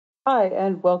Hi,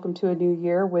 and welcome to a new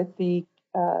year with the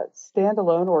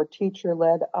standalone or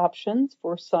teacher-led options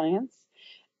for science.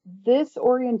 This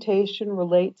orientation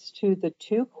relates to the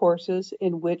two courses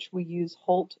in which we use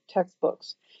Holt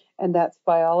textbooks, and that's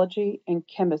biology and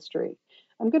chemistry.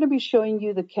 I'm going to be showing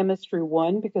you the chemistry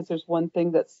one because there's one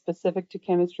thing that's specific to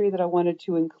chemistry that I wanted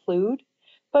to include.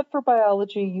 But for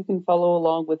biology, you can follow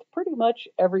along with pretty much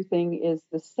everything is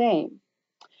the same.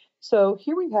 So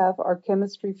here we have our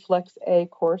Chemistry Flex A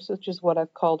course, which is what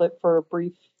I've called it for a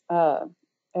brief,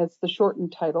 as the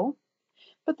shortened title.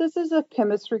 But this is a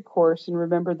chemistry course, and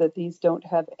remember that these don't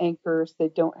have anchors, they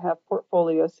don't have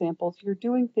portfolio samples. You're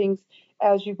doing things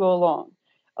as you go along.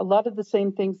 A lot of the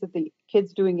same things that the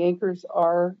kids doing anchors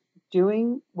are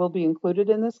doing will be included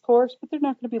in this course, but they're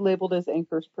not going to be labeled as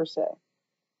anchors per se.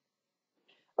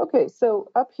 Okay,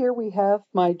 so up here we have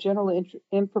my general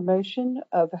information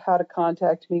of how to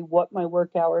contact me, what my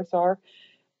work hours are.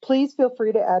 Please feel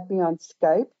free to add me on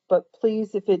Skype, but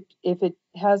please, if it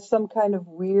has some kind of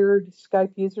weird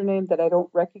Skype username that I don't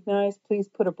recognize, please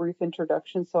put a brief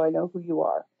introduction so I know who you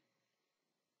are.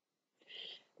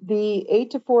 The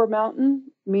 8 to 4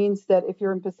 mountain means that if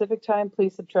you're in Pacific time,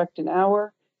 please subtract an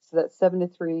hour, so that's 7 to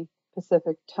 3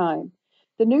 Pacific time.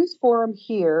 The news forum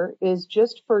here is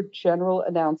just for general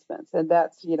announcements, and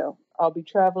that's, I'll be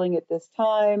traveling at this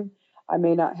time. I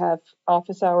may not have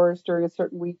office hours during a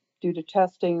certain week due to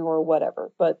testing or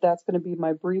whatever, but that's going to be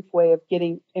my brief way of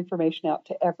getting information out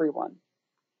to everyone.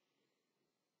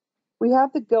 We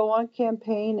have the Go On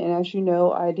campaign, and as you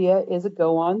know, IDEA is a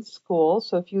Go On school.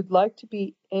 So if you'd like to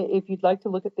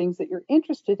look at things that you're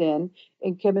interested in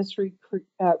chemistry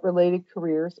related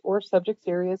careers or subjects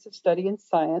areas of study in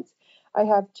science, I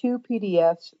have two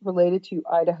PDFs related to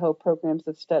Idaho programs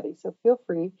of study. So feel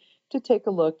free to take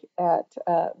a look at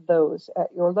those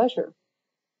at your leisure.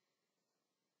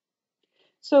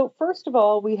 So first of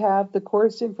all, we have the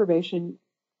course information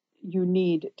you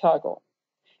need toggle.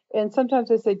 And sometimes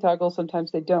they say toggle,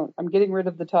 sometimes they don't. I'm getting rid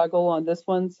of the toggle on this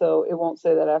one, so it won't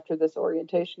say that after this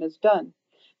orientation is done.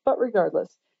 But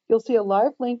regardless, you'll see a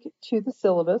live link to the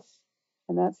syllabus,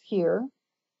 and that's here.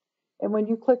 And when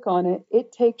you click on it,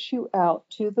 it takes you out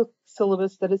to the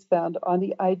syllabus that is found on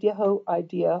the Idaho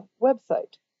IDEA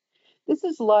website. This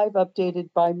is live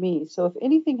updated by me, so if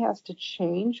anything has to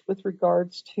change with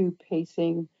regards to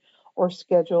pacing or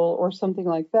schedule or something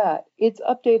like that, it's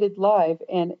updated live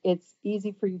and it's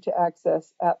easy for you to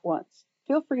access at once.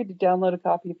 Feel free to download a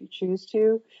copy if you choose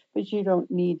to, but you don't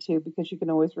need to because you can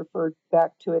always refer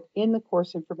back to it in the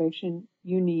course information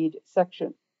you need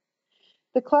section.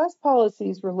 The class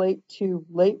policies relate to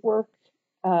late work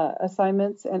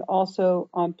assignments and also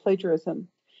on plagiarism.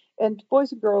 And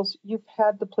boys and girls, you've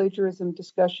had the plagiarism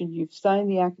discussion. You've signed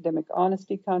the academic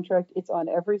honesty contract. It's on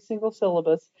every single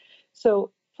syllabus.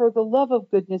 So for the love of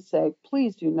goodness sake,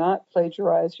 please do not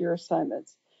plagiarize your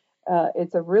assignments.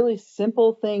 It's a really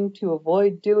simple thing to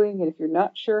avoid doing, and if you're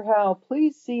not sure how,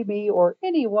 please see me or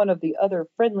any one of the other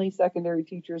friendly secondary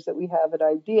teachers that we have at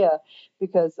IDEA,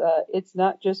 because it's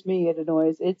not just me it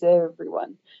annoys, it's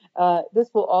everyone. This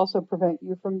will also prevent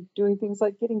you from doing things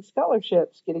like getting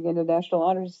scholarships, getting into National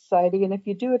Honor Society, and if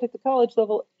you do it at the college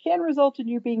level, it can result in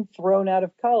you being thrown out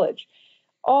of college.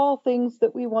 All things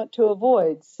that we want to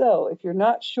avoid. So if you're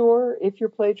not sure if you're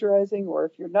plagiarizing or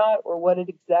if you're not or what it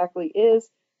exactly is,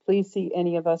 please see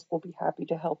any of us. We'll be happy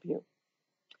to help you.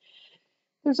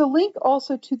 There's a link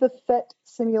also to the PhET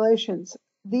simulations.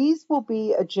 These will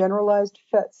be a generalized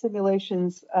PhET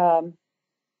simulations. PhET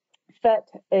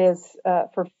is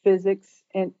for physics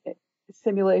and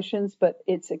simulations, but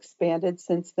it's expanded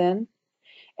since then.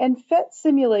 And PhET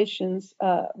simulations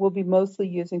will be mostly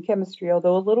used in chemistry,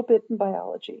 although a little bit in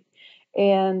biology.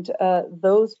 And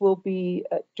those will be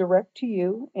direct to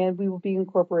you, and we will be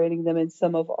incorporating them in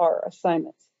some of our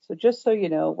assignments. So just so you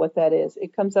know what that is,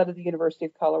 it comes out of the University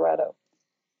of Colorado.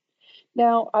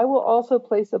 Now, I will also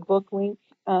place a book link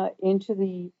into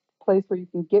the place where you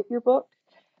can get your book.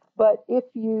 But if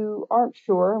you aren't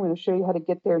sure, I'm going to show you how to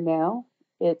get there now.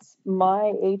 It's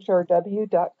myhrw.com,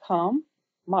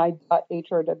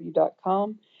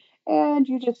 my.hrw.com, and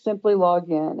you just simply log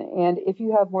in. And if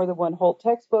you have more than one Holt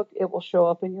textbook, it will show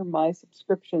up in your My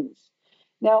Subscriptions.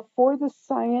 Now, for the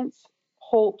science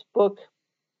Holt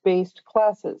book-based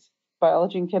classes,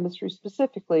 biology and chemistry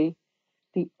specifically,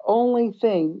 the only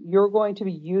thing you're going to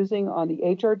be using on the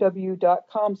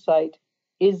hrw.com site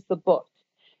is the book.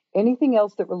 Anything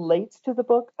else that relates to the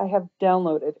book, I have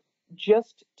downloaded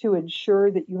just to ensure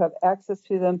that you have access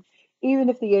to them. Even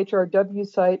if the HRW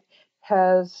site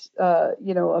has, a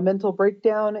mental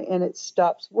breakdown and it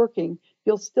stops working,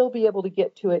 you'll still be able to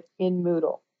get to it in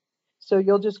Moodle. So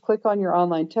you'll just click on your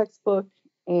online textbook,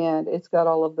 and it's got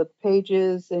all of the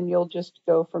pages, and you'll just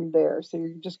go from there. So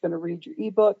you're just going to read your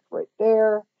ebook right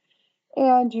there,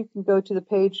 and you can go to the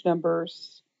page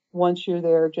numbers once you're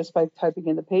there just by typing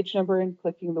in the page number and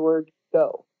clicking the word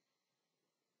go.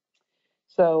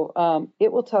 So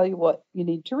it will tell you what you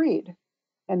need to read.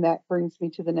 And that brings me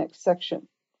to the next section.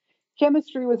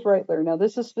 Chemistry with Reitler. Now,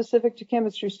 this is specific to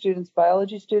chemistry students.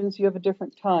 Biology students, you have a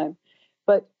different time.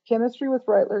 But chemistry with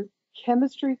Reitler,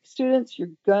 chemistry students, you're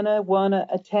going to want to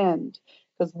attend.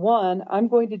 Because one, I'm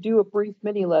going to do a brief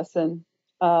mini lesson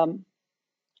on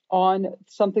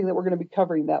something that we're going to be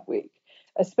covering that week,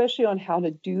 especially on how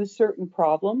to do certain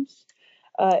problems.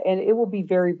 And it will be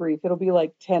very brief. It'll be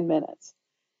like 10 minutes.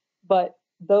 But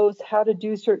those how to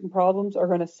do certain problems are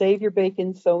going to save your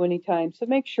bacon so many times. So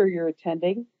make sure you're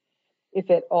attending,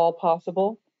 if at all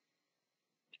possible.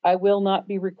 I will not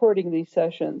be recording these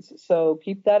sessions, so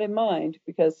keep that in mind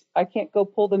because I can't go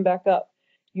pull them back up.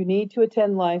 You need to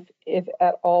attend live if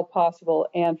at all possible.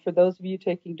 And for those of you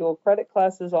taking dual credit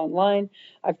classes online,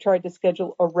 I've tried to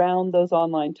schedule around those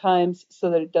online times so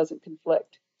that it doesn't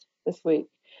conflict this week.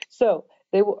 So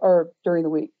they will, or during the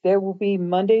week, there will be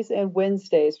Mondays and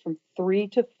Wednesdays from 3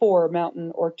 to 4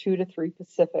 Mountain or 2 to 3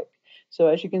 Pacific. So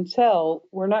as you can tell,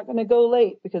 we're not going to go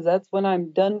late because that's when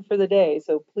I'm done for the day.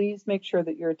 So please make sure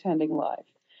that you're attending live.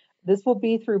 This will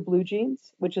be through Blue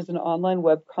Jeans, which is an online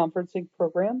web conferencing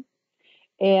program.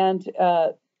 And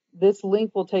this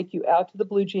link will take you out to the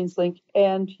Blue Jeans link,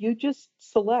 and you just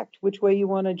select which way you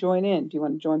want to join in. Do you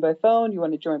want to join by phone? Do you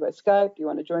want to join by Skype? Do you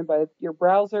want to join by your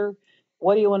browser?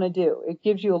 What do you want to do? It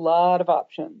gives you a lot of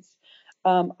options.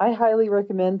 I highly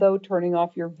recommend, though, turning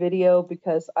off your video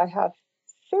because I have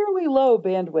fairly low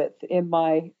bandwidth in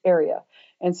my area.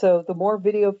 And so the more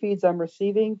video feeds I'm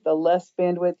receiving, the less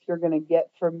bandwidth you're going to get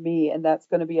from me, and that's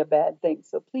going to be a bad thing.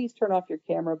 So please turn off your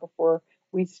camera before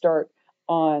we start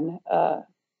on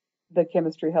the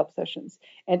chemistry help sessions.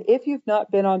 And if you've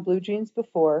not been on Blue Jeans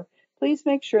before, please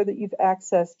make sure that you've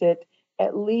accessed it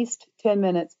at least 10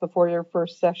 minutes before your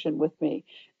first session with me.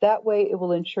 That way it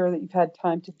will ensure that you've had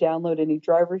time to download any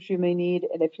drivers you may need.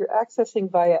 And if you're accessing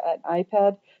via an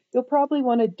iPad, you'll probably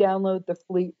want to download the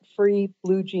free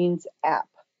Blue Jeans app.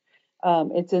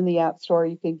 It's in the App Store.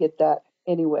 You can get that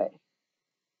anyway.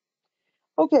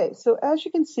 Okay, so as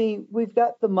you can see, we've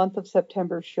got the month of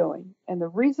September showing. And the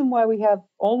reason why we have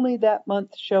only that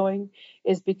month showing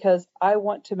is because I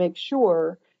want to make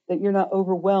sure that you're not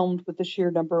overwhelmed with the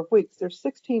sheer number of weeks. There's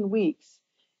 16 weeks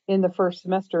in the first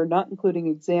semester, not including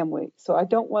exam week. So I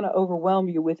don't want to overwhelm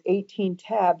you with 18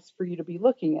 tabs for you to be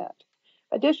looking at.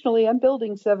 Additionally, I'm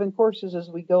building 7 courses as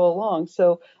we go along.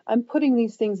 So I'm putting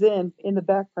these things in the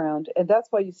background, and that's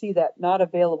why you see that not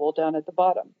available down at the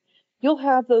bottom. You'll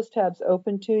have those tabs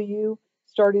open to you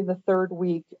starting the 3rd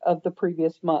week of the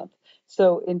previous month.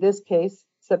 So in this case,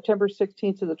 September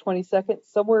 16th to the 22nd,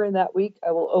 somewhere in that week,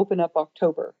 I will open up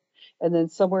October. And then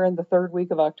somewhere in the 3rd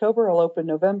week of October, I'll open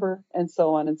November, and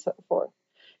so on and so forth.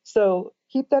 So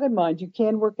keep that in mind. You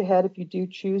can work ahead if you do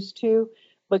choose to,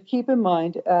 but keep in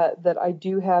mind that I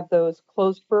do have those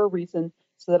closed for a reason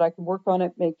so that I can work on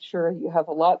it, make sure you have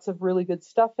lots of really good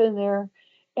stuff in there,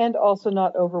 and also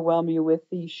not overwhelm you with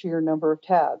the sheer number of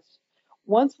tabs.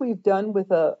 Once we've done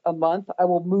with a month, I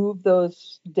will move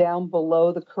those down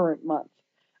below the current month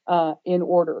in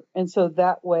order. And so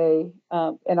that way,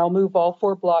 and I'll move all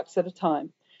 4 blocks at a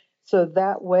time. So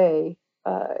that way,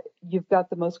 you've got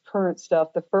the most current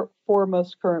stuff, the 4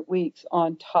 most current weeks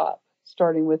on top,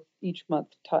 starting with each month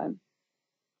time.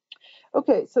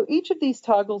 Okay, so each of these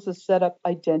toggles is set up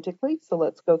identically, so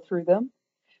let's go through them.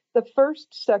 The first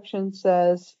section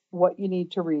says what you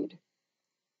need to read.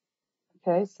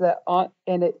 Okay, so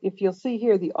that if you'll see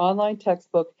here, the online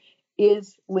textbook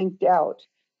is linked out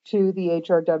to the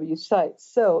HRW site.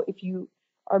 So if you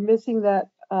are missing that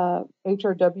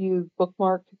HRW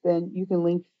bookmark, then you can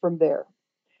link from there.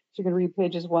 So you're going to read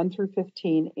pages 1 through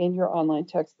 15 in your online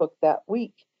textbook that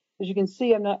week. As you can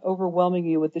see, I'm not overwhelming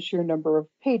you with the sheer number of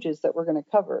pages that we're going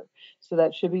to cover. So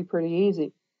that should be pretty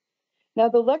easy. Now,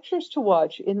 the lectures to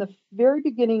watch in the very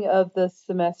beginning of the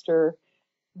semester,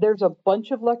 there's a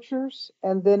bunch of lectures,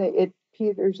 and then it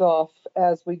peters off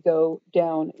as we go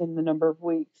down in the number of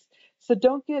weeks. So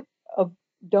don't get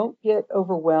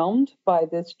overwhelmed by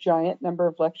this giant number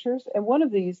of lectures. And one of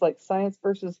these, like Science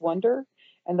versus Wonder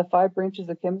and the 5 branches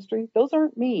of chemistry, those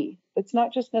aren't me. It's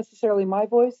not just necessarily my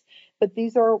voice, but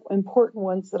these are important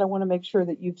ones that I want to make sure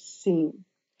that you've seen.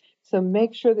 So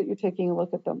make sure that you're taking a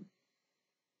look at them.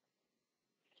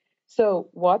 So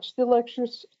watch the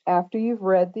lectures after you've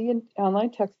read the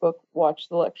online textbook, watch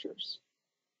the lectures.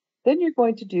 Then you're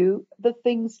going to do the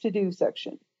things to do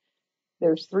section.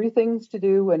 There's 3 things to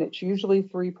do, and it's usually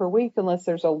 3 per week unless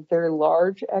there's a very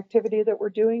large activity that we're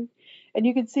doing. And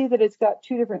you can see that it's got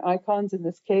 2 different icons in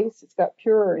this case. It's got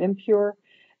pure or impure.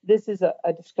 This is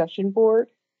a discussion board,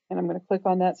 and I'm going to click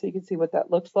on that so you can see what that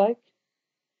looks like.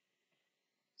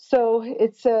 So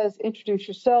it says, introduce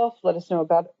yourself, let us know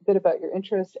a bit about your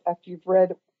interest. After you've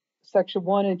read section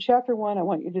 1 and chapter 1, I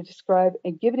want you to describe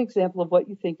and give an example of what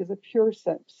you think is a pure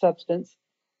substance.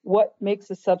 What makes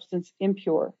a substance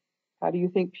impure? How do you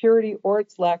think purity or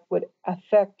its lack would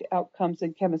affect outcomes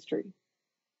in chemistry?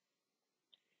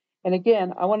 And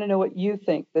again, I want to know what you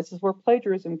think. This is where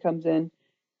plagiarism comes in.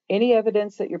 Any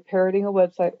evidence that you're parroting a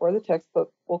website or the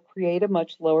textbook will create a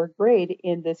much lower grade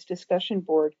in this discussion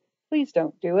board. Please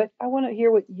don't do it. I want to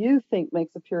hear what you think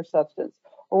makes a pure substance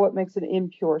or what makes an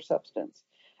impure substance.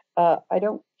 I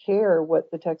don't care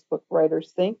what the textbook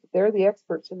writers think. They're the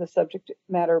experts in the subject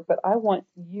matter, but I want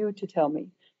you to tell me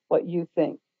what you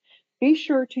think. Be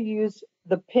sure to use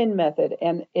the PIN method,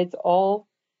 and it's all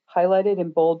highlighted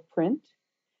in bold print.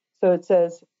 So it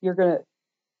says you're going to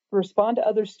respond to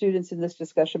other students in this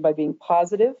discussion by being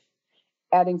positive,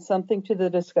 adding something to the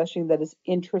discussion that is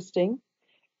interesting,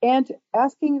 and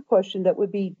asking a question that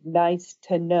would be nice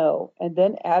to know, and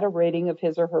then add a rating of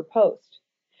his or her post.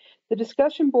 The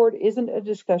discussion board isn't a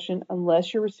discussion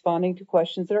unless you're responding to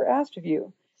questions that are asked of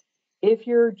you. If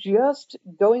you're just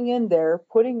going in there,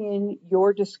 putting in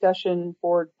your discussion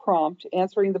board prompt,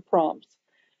 answering the prompts,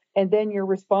 and then you're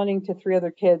responding to 3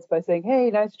 other kids by saying, hey,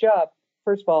 nice job.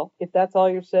 First of all, if that's all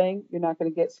you're saying, you're not going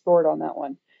to get scored on that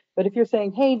one. But if you're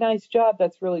saying, hey, nice job,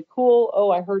 that's really cool.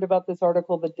 Oh, I heard about this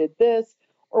article that did this,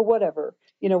 or whatever,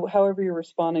 however you're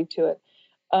responding to it.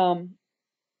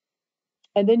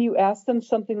 And then you ask them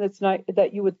something that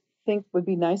you would think would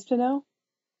be nice to know,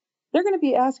 they're going to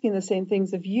be asking the same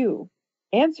things of you.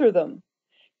 Answer them.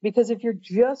 Because if you're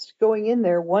just going in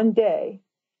there one day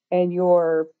and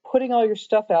you're putting all your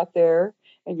stuff out there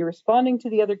and you're responding to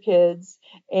the other kids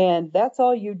and that's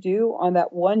all you do on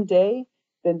that one day,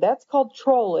 then that's called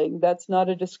trolling. That's not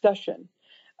a discussion.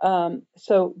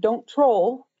 So don't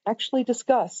troll. Actually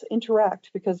discuss, interact,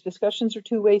 because discussions are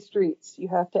 2-way streets. You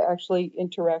have to actually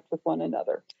interact with one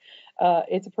another.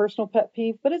 It's a personal pet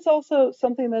peeve, but it's also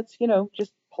something that's,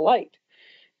 just polite.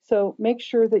 So make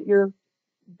sure that you're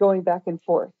going back and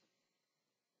forth.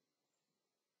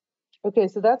 Okay,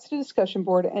 so that's the discussion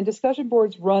board, and discussion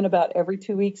boards run about every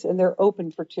 2 weeks, and they're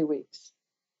open for 2 weeks.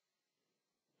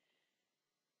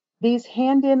 These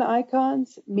hand-in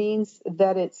icons means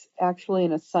that it's actually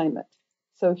an assignment.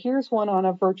 So here's one on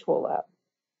a virtual lab.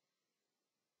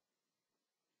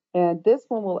 And this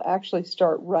one will actually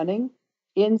start running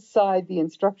inside the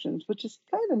instructions, which is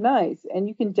kind of nice. And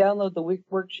you can download the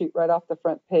worksheet right off the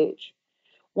front page.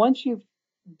 Once you've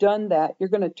done that, you're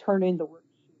going to turn in the worksheet.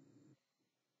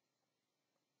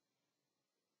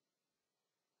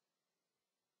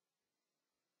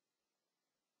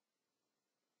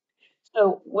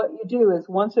 So what you do is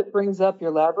once it brings up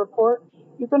your lab report,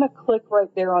 you're going to click right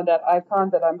there on that icon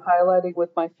that I'm highlighting with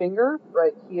my finger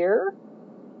right here.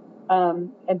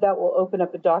 And that will open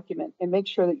up a document, and make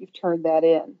sure that you've turned that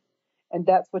in. And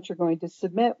that's what you're going to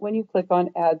submit when you click on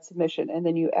Add Submission, and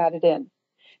then you add it in.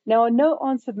 Now, a note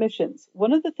on submissions.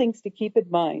 One of the things to keep in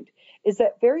mind is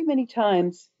that very many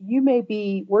times you may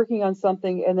be working on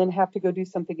something and then have to go do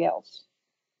something else.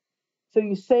 So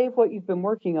you save what you've been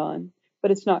working on,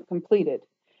 but it's not completed.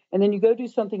 And then you go do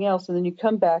something else, and then you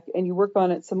come back and you work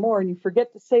on it some more, and you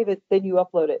forget to save it, then you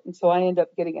upload it. And so I end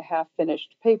up getting a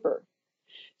half-finished paper.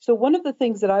 So one of the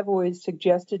things that I've always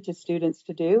suggested to students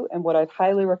to do, and what I'd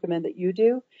highly recommend that you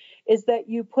do, is that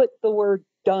you put the word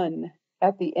done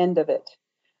at the end of it.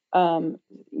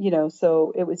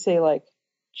 So it would say like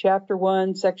chapter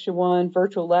 1, section 1,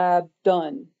 virtual lab,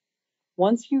 done.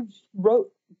 Once you've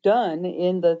wrote done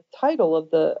in the title of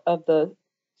the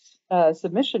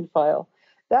submission file,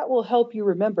 that will help you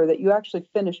remember that you actually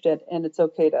finished it and it's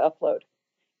okay to upload.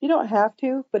 You don't have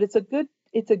to, but it's a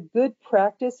good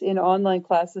practice in online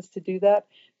classes to do that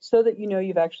so that you know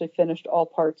you've actually finished all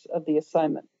parts of the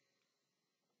assignment.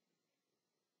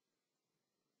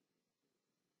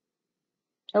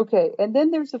 Okay, and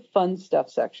then there's a fun stuff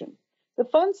section. The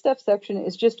fun stuff section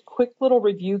is just quick little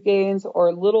review games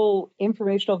or little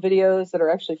informational videos that are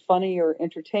actually funny or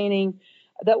entertaining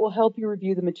that will help you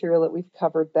review the material that we've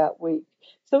covered that week.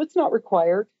 So it's not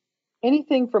required.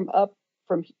 Anything from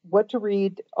what to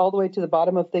read all the way to the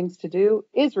bottom of things to do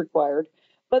is required,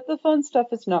 but the fun stuff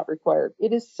is not required.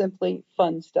 It is simply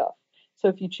fun stuff. So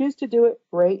if you choose to do it,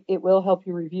 great. It will help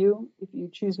you review. If you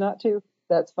choose not to,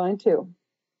 that's fine too.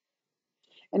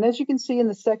 And as you can see in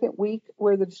the second week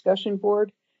where the discussion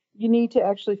board, you need to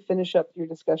actually finish up your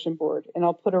discussion board, and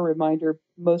I'll put a reminder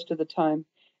most of the time.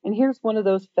 And here's one of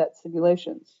those PhET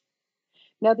simulations.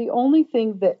 Now, the only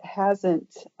thing that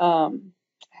hasn't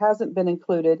been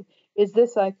included is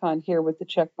this icon here with the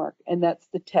check mark, and that's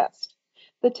the test.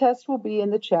 The test will be in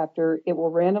the chapter. It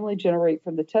will randomly generate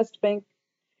from the test bank,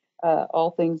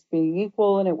 all things being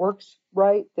equal, and it works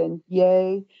right, then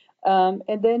yay. And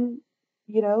then,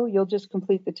 you'll just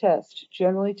complete the test.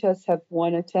 Generally, tests have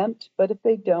one attempt, but if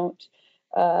they don't,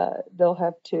 they'll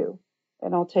have two.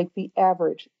 And I'll take the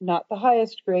average, not the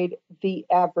highest grade, the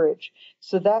average.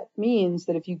 So that means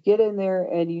that if you get in there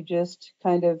and you just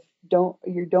kind of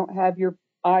don't have your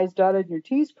I's dotted and your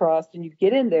T's crossed, and you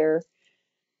get in there,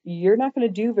 you're not going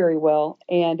to do very well.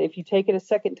 And if you take it a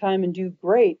second time and do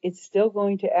great, it's still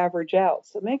going to average out.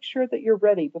 So make sure that you're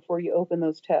ready before you open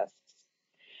those tests.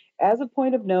 As a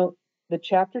point of note, the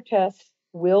chapter tests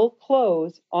will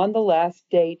close on the last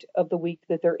date of the week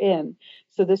that they're in.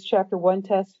 So this chapter 1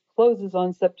 test closes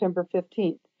on September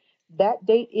 15th. That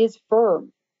date is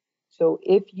firm. So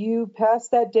if you pass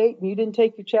that date and you didn't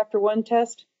take your chapter 1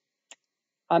 test,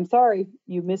 I'm sorry,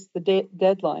 you missed the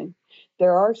deadline.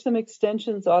 There are some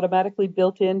extensions automatically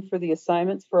built in for the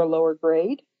assignments for a lower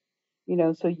grade,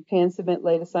 so you can submit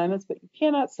late assignments, but you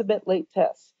cannot submit late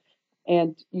tests.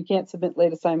 And you can't submit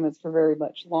late assignments for very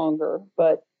much longer,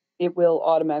 but it will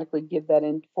automatically give that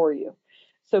in for you.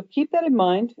 So keep that in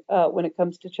mind when it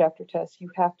comes to chapter tests. You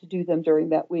have to do them during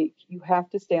that week. You have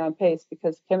to stay on pace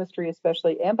because chemistry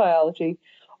especially and biology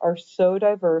are so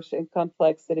diverse and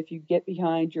complex that if you get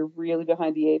behind, you're really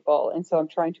behind the 8 ball. And so I'm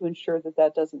trying to ensure that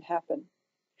that doesn't happen.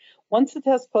 Once the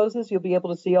test closes, you'll be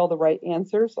able to see all the right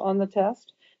answers on the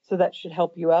test. So that should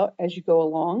help you out as you go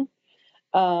along.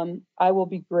 I will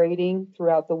be grading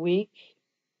throughout the week.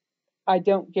 I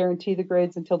don't guarantee the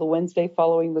grades until the Wednesday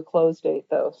following the close date,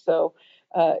 though. So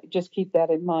just keep that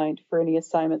in mind for any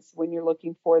assignments when you're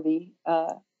looking for the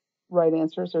right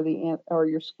answers or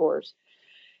your scores.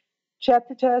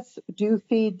 Chapter tests do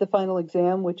feed the final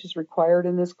exam, which is required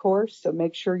in this course. So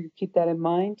make sure you keep that in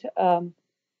mind. And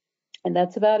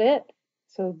that's about it.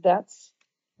 So that's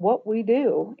what we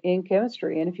do in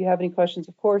chemistry. And if you have any questions,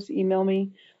 of course, email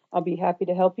me. I'll be happy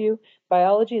to help you.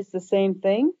 Biology is the same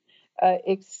thing,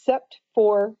 except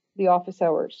for the office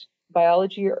hours.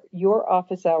 Biology, your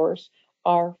office hours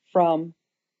are from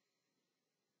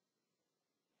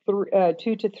 2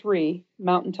 to 3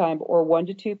 Mountain Time or 1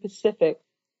 to 2 Pacific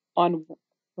on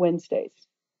Wednesdays.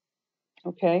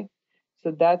 Okay,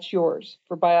 so that's yours.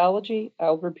 For biology,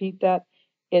 I'll repeat that.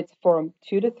 It's from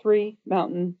 2 to 3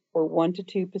 Mountain or 1 to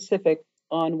 2 Pacific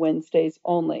on Wednesdays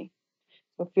only.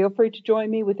 So feel free to join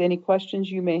me with any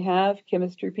questions you may have.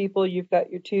 Chemistry people, you've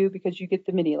got your 2 because you get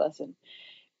the mini lesson.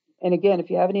 And again, if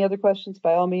you have any other questions,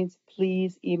 by all means,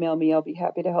 please email me. I'll be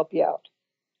happy to help you out.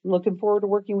 I'm looking forward to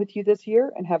working with you this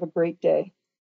year, and have a great day.